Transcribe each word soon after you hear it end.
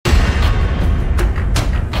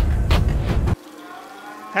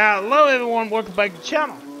Hello everyone, welcome back to the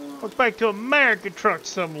channel. Welcome back to American Truck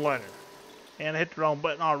Simulator. And I hit the wrong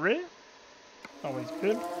button already. Always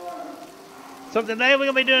good. So today we're going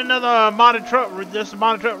to be doing another modded truck, just a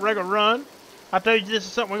modded truck regular run. I told you this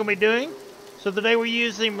is something we're going to be doing. So today we're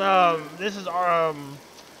using, this is our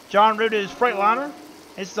John Ruda's Freightliner.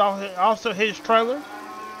 This is also his trailer.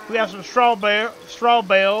 We have some straw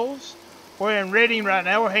bales. We're in Redding right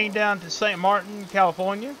now. We're heading down to St. Martin,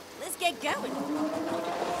 California. Let's get going.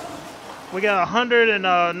 We got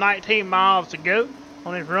 119 miles to go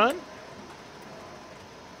on this run.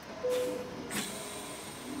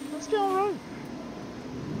 Let's get on the road.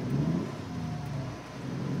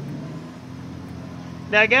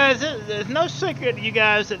 Now, guys, there's no secret to you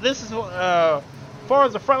guys that this is, as far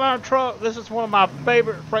as the Freightliner truck, this is one of my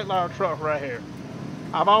favorite Freightliner trucks right here.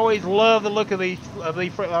 I've always loved the look of these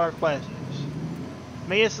Freightliner Classics. To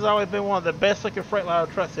me, this has always been one of the best looking Freightliner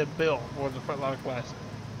trucks they've built for the Freightliner Classic.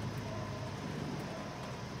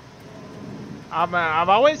 I've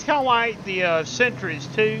always kind of liked the Centuries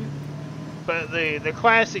too, but the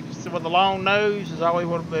Classics with the long nose is always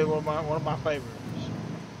one of my favorites.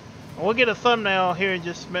 And we'll get a thumbnail here in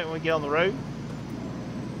just a minute when we get on the road.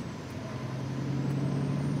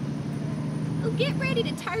 Oh, get ready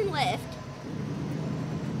to turn left.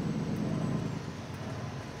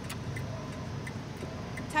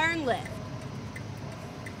 Turn left.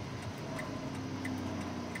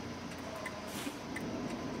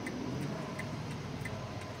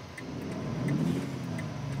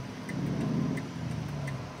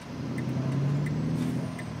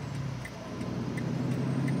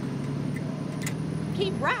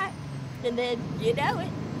 Keep right, and then, you know it,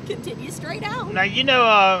 continue straight on. Now, you know,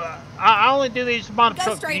 I only do these modded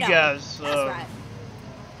trucks for you guys. That's right.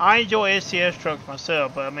 I enjoy SCS trucks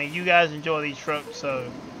myself, but I mean, you guys enjoy these trucks, so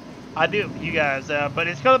I do it for you guys. But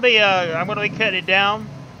it's gonna be, I'm gonna be cutting it down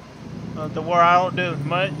to where I don't do as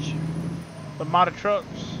much with modded trucks.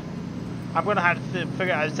 I'm gonna have to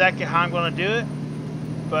figure out exactly how I'm gonna do it,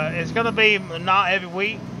 but it's gonna be not every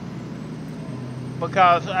week.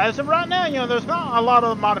 Because as of right now, you know, there's not a lot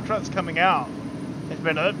of modded trucks coming out. It's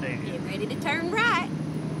been updated. Get ready to turn right.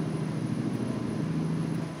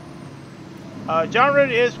 John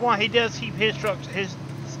Ruda is one. He does keep his trucks, his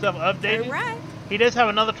stuff updated. Turn right. He does have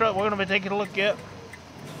another truck we're going to be taking a look at.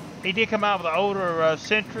 He did come out with an older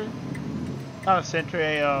Century. Not a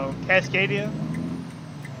Century, a Cascadia.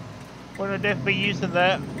 We're going to definitely be using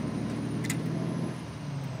that.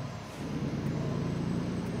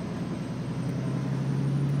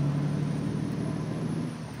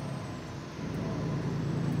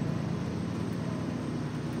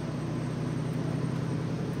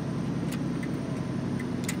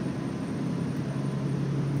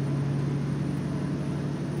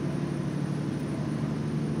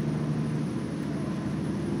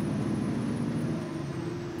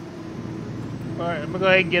 Alright, I'm gonna go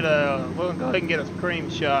ahead and get a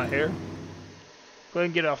screenshot here. Go ahead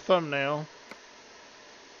and get our thumbnail.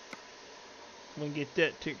 We can get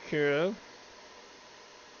that taken care of.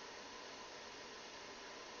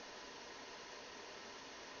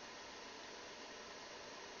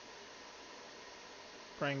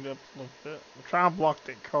 Bring it up a little bit. We'll try and block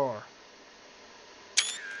that car.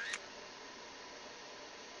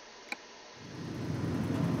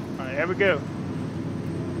 Alright, here we go.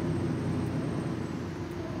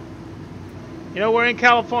 You know, we're in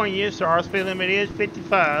California, so our speed limit is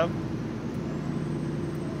 55.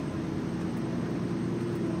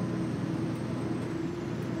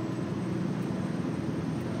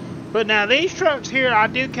 But now these trucks here, I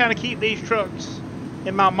do kind of keep these trucks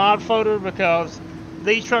in my mod folder because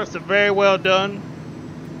these trucks are very well done.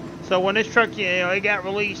 So when this truck, you know, it got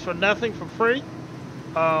released for nothing, for free,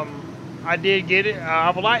 I did get it.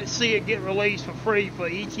 I would like to see it get released for free for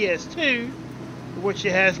ETS2, which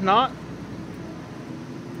it has not.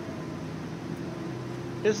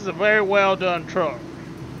 This is a very well done truck.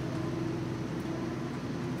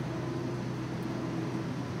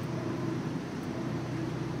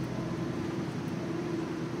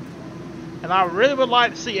 And I really would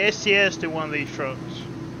like to see SCS do one of these trucks.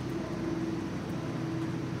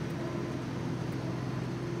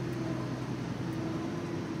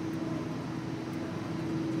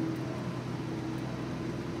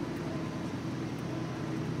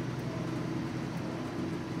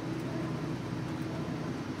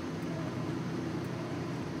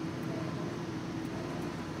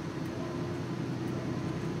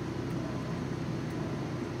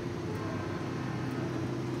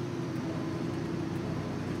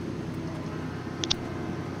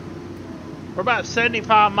 We're about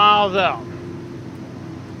 75 miles out.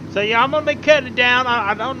 So yeah, I'm gonna be cutting it down.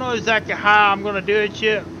 I don't know exactly how I'm gonna do it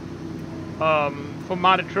yet. For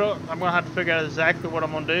modded truck, I'm gonna have to figure out exactly what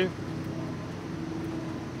I'm gonna do.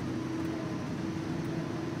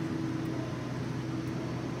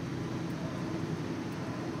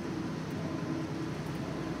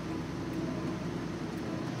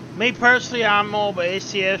 Me personally, I'm more of an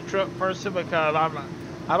SCS truck person because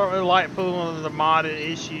I don't really like fooling with the modded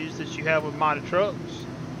issues that you have with modded trucks.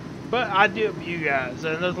 But I do it for you guys,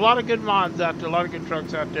 and there's a lot of good mods out there, a lot of good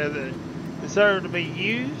trucks out there that deserve to be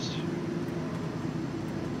used.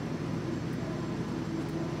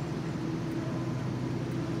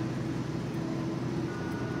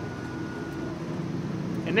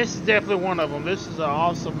 And this is definitely one of them. This is an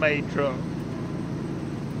awesome made truck.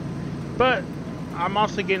 But I'm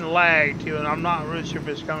also getting lag too, and I'm not really sure if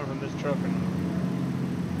it's coming from this truck or not.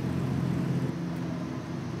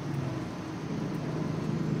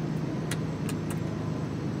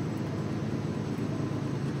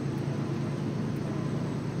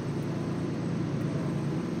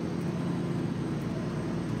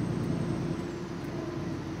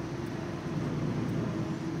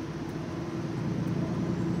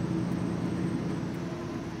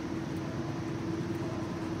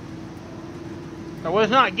 I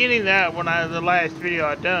was not getting that when the last video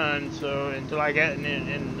I done, so until I got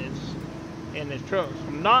in this truck. So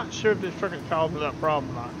I'm not sure if this truck is causing that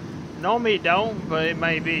problem or not. Normally it don't, but it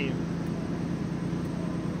may be.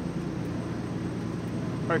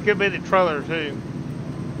 Or it could be the trailer too.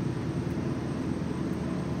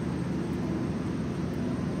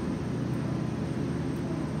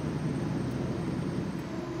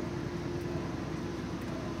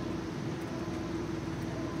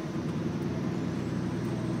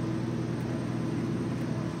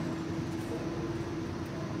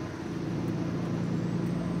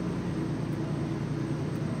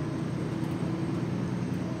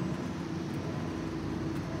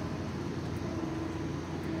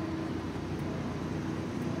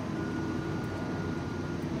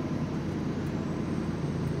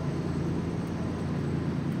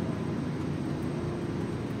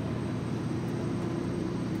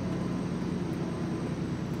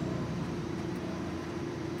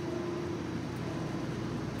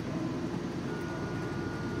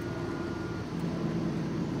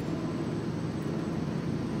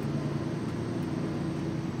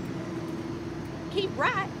 Keep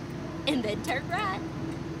right, and then turn right.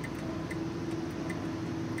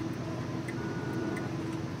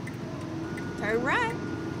 Turn right.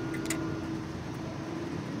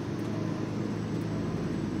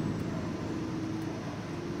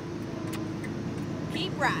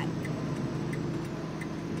 Keep right.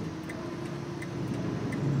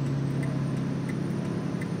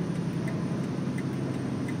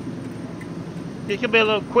 This could be a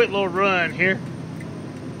little quick little run here.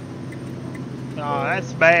 Oh,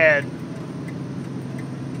 that's bad.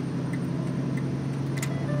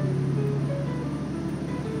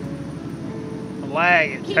 The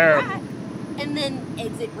lag is Keep terrible. right, and then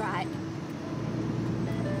exit right.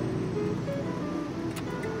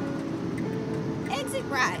 Exit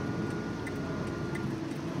right.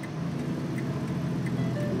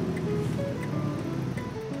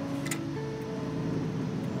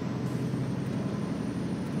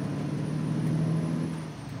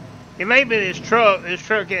 It may be this truck. This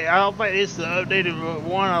truck, I don't think this is the updated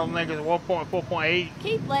one. I don't think it's 1.4.8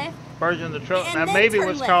 Keep left. version of the truck. And Now, then maybe turn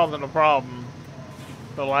what's left. causing the problem.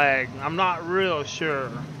 The lag. I'm not real sure.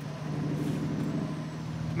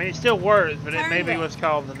 I mean, it still works, but it Turn may be left. what's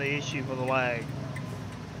causing the issue for the lag.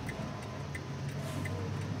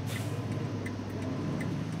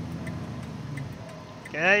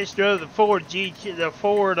 And I just drove the Ford the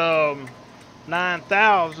Ford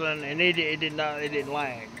 9000, and it didn't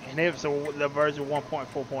lag, and it was the version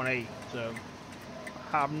 1.4.8. So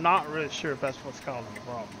I'm not really sure if that's what's causing the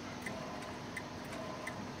problem.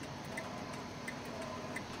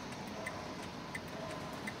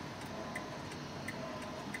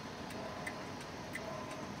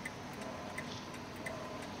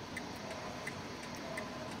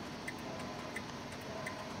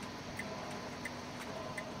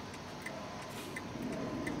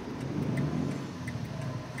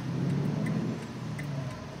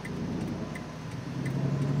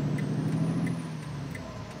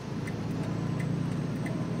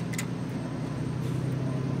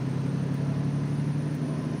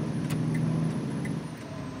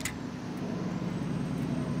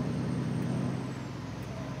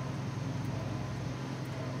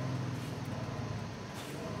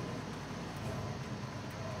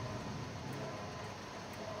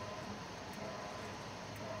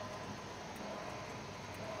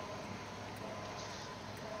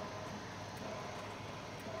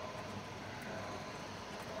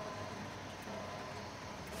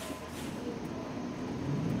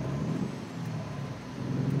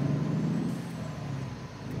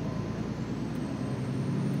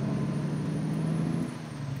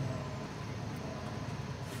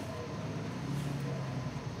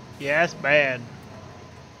 Yeah, that's bad.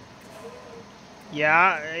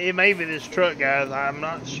 Yeah, it may be this truck, guys. I'm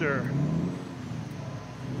not sure.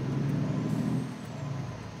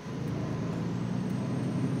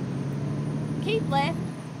 Keep left,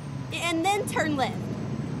 and then turn left.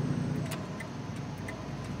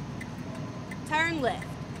 Turn left.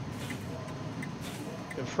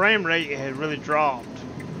 The frame rate has really dropped.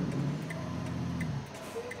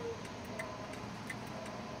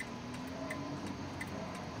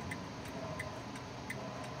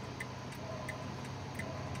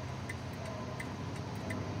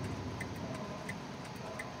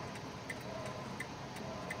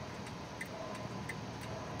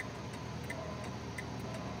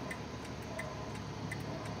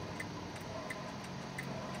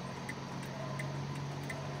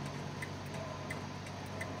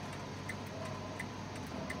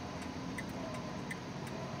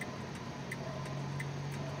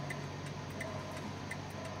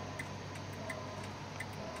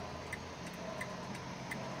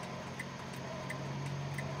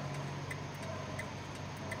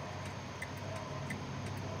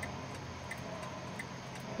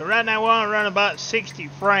 So right now we're only running about 60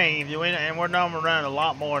 frames, and we're normally running a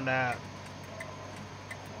lot more than that.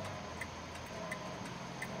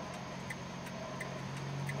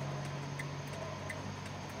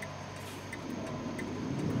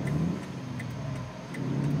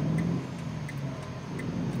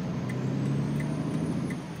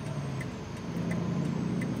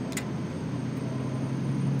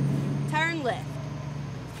 Turn left.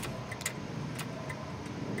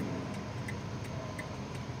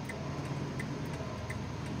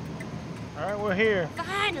 All right, we're here.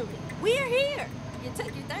 Finally, we're here. You took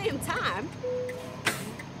your damn time.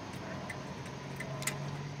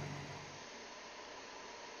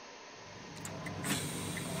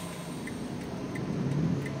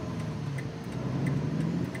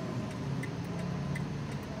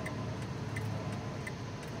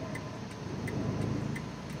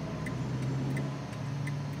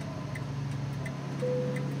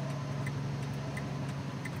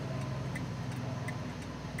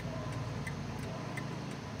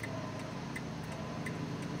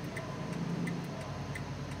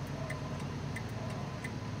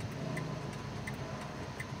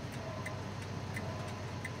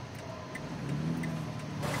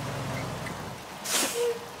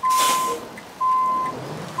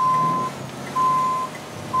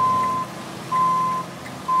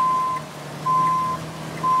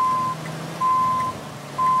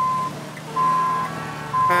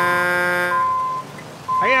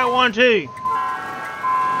 I got one too.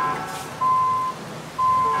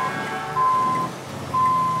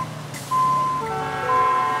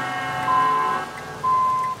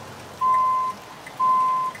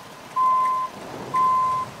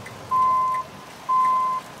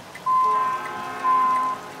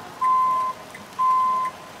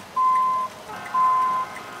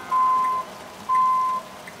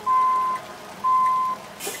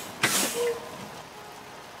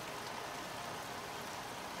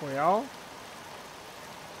 Well,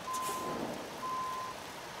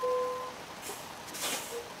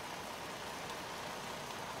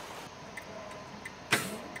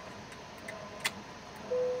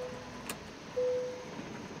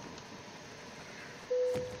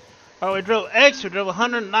 oh, we drove extra. We drove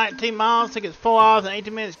 119 miles. Took us 4 hours and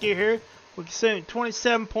 18 minutes to get here. We consumed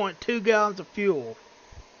 27.2 gallons of fuel.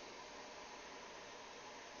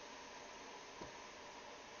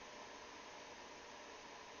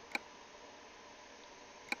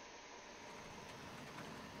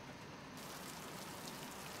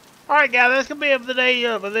 Alright guys, that's gonna be it for the day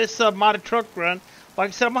of this modded truck run. Like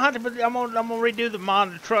I said, I'm gonna redo the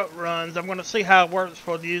modded truck runs. I'm gonna see how it works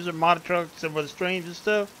for the user modded trucks and for the streams and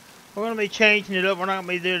stuff. We're gonna be changing it up. We're not gonna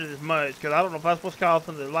be doing it as much because I don't know if that's what's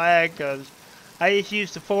causing the lag. Because I just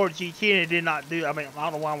used the Ford GT and it did not do. I mean, I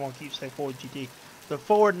don't know why I want to keep saying Ford GT. The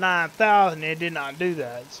Ford 9000, it did not do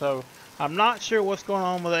that. So I'm not sure what's going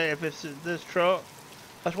on with it. If it's this truck,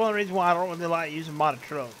 that's one of the reasons why I don't really like using modded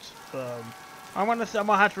trucks. I'm gonna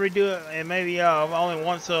have to redo it, and maybe only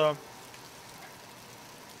once not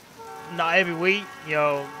every week. You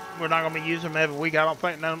know, we're not gonna be using them every week. I don't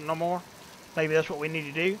think no more. Maybe that's what we need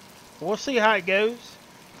to do. We'll see how it goes.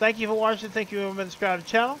 Thank you for watching. Thank you for subscribing to the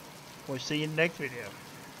channel. We'll see you in the next video.